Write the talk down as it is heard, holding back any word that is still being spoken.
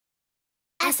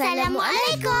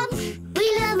Assalamualaikum. We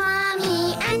love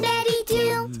Mommy and Daddy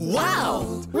too.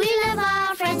 Wow! We love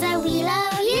our friends and we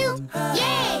love you.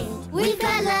 Yay! We've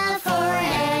got love for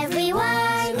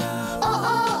everyone.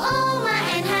 Omar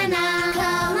and Hana,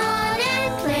 come on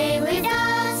and play with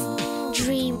us.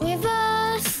 Dream with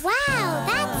us. Wow,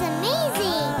 that's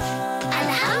amazing!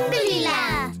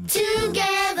 Alhamdulillah.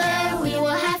 Together we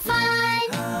will have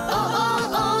fun.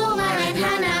 Omar and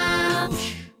Hana.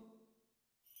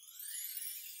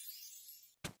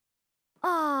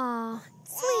 Aw,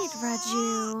 sweet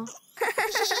Raju.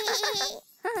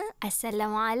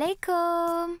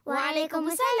 Assalamualaikum.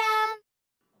 Waalaikumsalam.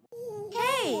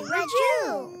 Hey,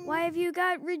 Raju! Why have you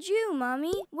got Raju,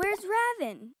 Mommy? Where's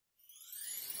Raven?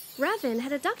 Raven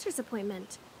had a doctor's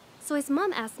appointment, so his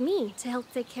mom asked me to help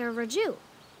take care of Raju.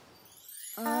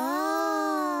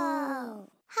 Oh.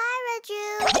 Hi, Raju.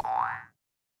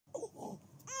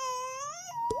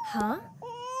 Huh?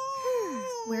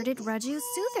 Where did Raju's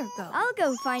soother go? I'll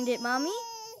go find it, Mommy.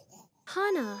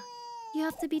 Hana, you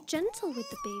have to be gentle with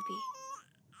the baby.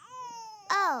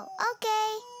 Oh,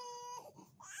 okay.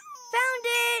 Found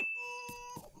it!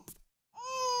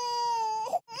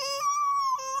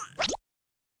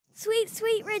 Sweet,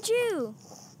 sweet Raju.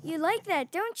 You like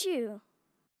that, don't you?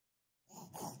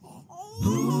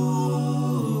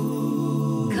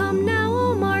 Come now,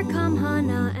 Omar, come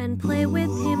Hana, and play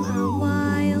with him a while.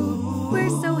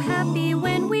 We're so happy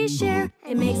when we share,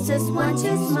 it makes us want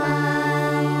to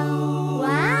smile.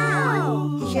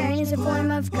 Wow! Sharing is a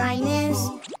form of kindness.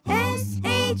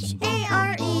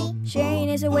 S-H-A-R-E. Sharing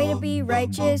is a way to be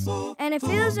righteous, and it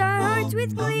fills our hearts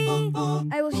with glee.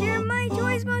 I will share my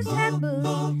joys most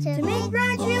happily to make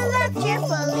Raju laugh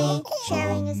cheerfully.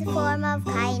 Sharing is a form of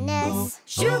kindness.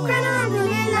 Shukran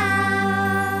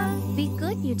alhamdulillah. Be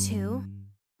good, you two.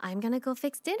 I'm gonna go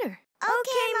fix dinner.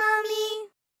 Okay,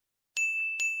 Mommy.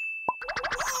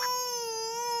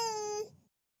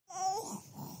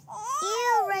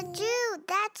 Ew, Raju,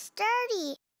 that's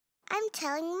dirty. I'm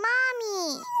telling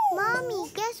Mommy. Mommy,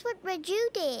 guess what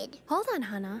Raju did? Hold on,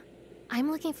 Hana.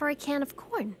 I'm looking for a can of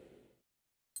corn.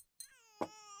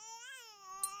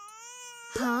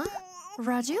 Huh?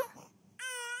 Raju?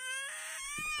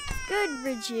 Good,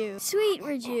 Raju. Sweet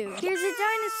Raju. Here's a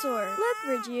dinosaur. Look,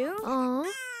 Raju.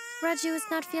 Oh, Raju is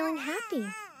not feeling happy.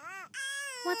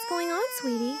 What's going on,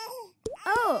 sweetie?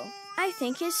 Oh, I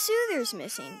think his soother's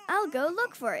missing. I'll go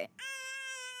look for it.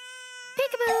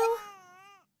 Peekaboo!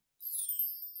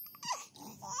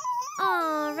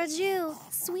 Aw, Raju.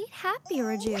 Sweet, happy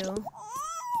Raju.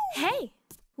 Hey,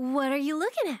 what are you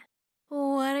looking at?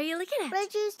 What are you looking at?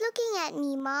 Raju's looking at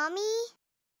me, Mommy.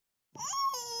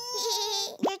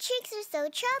 Your cheeks are so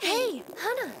chubby. Hey,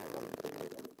 Hana.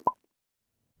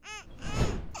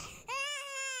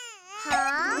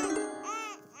 Huh?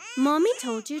 Mommy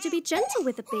told you to be gentle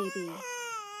with the baby.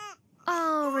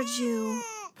 Oh, Raju.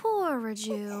 Poor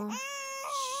Raju.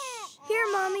 Here,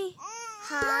 Mommy.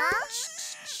 Huh?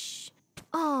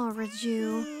 Oh,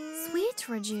 Raju. Sweet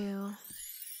Raju.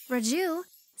 Raju,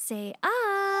 say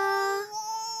ah.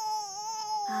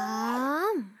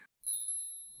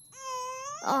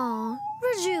 Oh,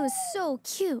 Raju is so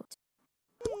cute.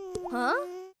 Huh?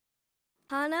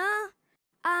 Hana?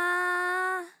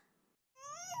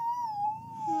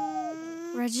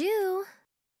 Raju.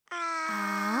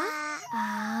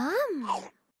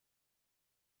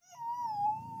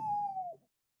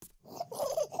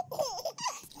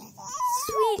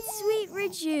 Sweet, sweet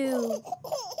Raju.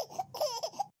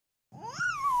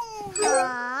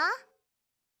 Huh?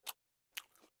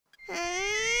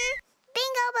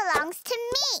 Bingo belongs to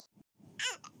me.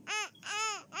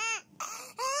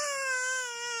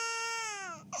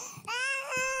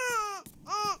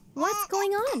 What's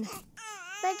going on?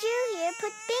 Raju here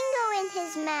put Bingo in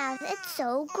his mouth. It's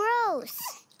so gross.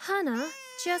 Hana,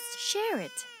 just share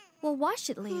it. We'll wash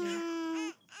it later.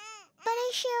 But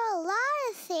I share a lot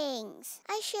of things.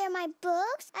 I share my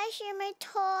books. I share my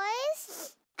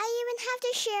toys. I even have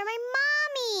to share my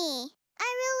mommy. I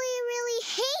really, really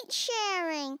hate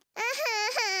sharing.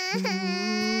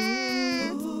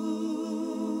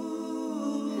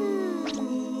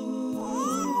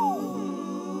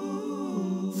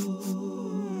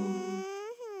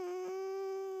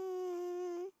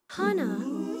 Hana,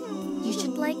 you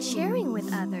should like sharing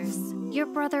with others. Your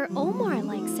brother Omar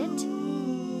likes it.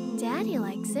 Daddy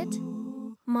likes it.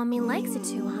 Mommy likes it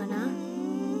too, Hana.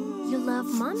 You love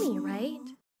Mommy, right?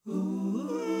 A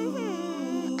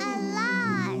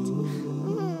lot.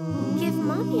 Give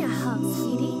Mommy a hug,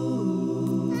 sweetie.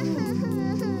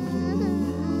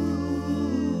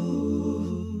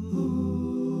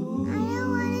 I don't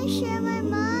want to share my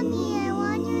mommy. I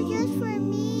want her just for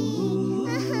me.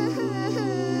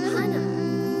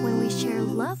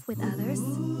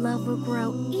 love will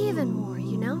grow even more,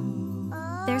 you know?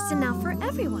 There's enough for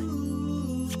everyone.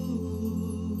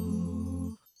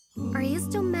 Are you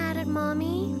still mad at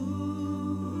Mommy?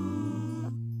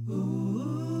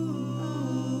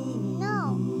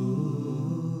 No.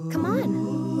 Come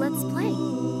on, let's play.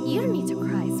 You don't need to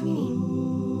cry, sweetie.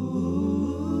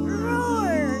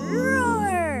 Roar!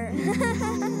 Roar!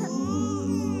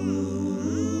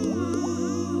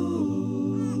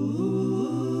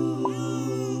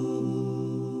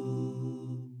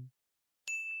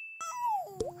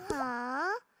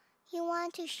 Huh? You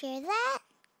want to share that?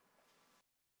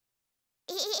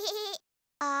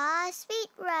 Ah, sweet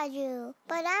Raju.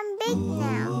 But I'm big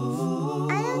now.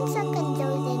 I don't suck on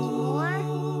those anymore.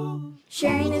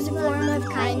 Sharing is a form of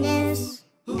kindness.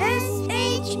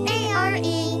 S-H-A-R-E.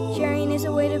 Sharing is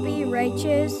a way to be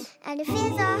righteous. And it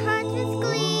fills our hearts with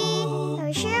glee. I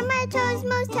will share my toys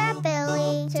most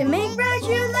happily. To make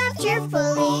Raju laugh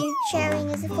cheerfully. Sharing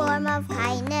is a form of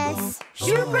kindness.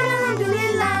 Shukran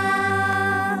alhamdulillah.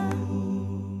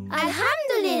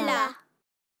 Alhamdulillah.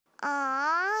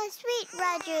 Aw, sweet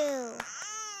Raju.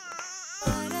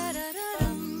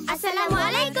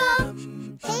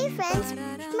 Assalamualaikum. Hey friends,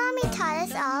 Mommy taught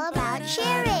us all about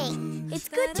sharing. It's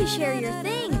good to share your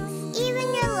things. Even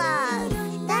your love.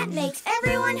 That makes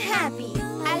everyone happy.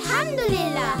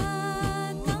 Alhamdulillah.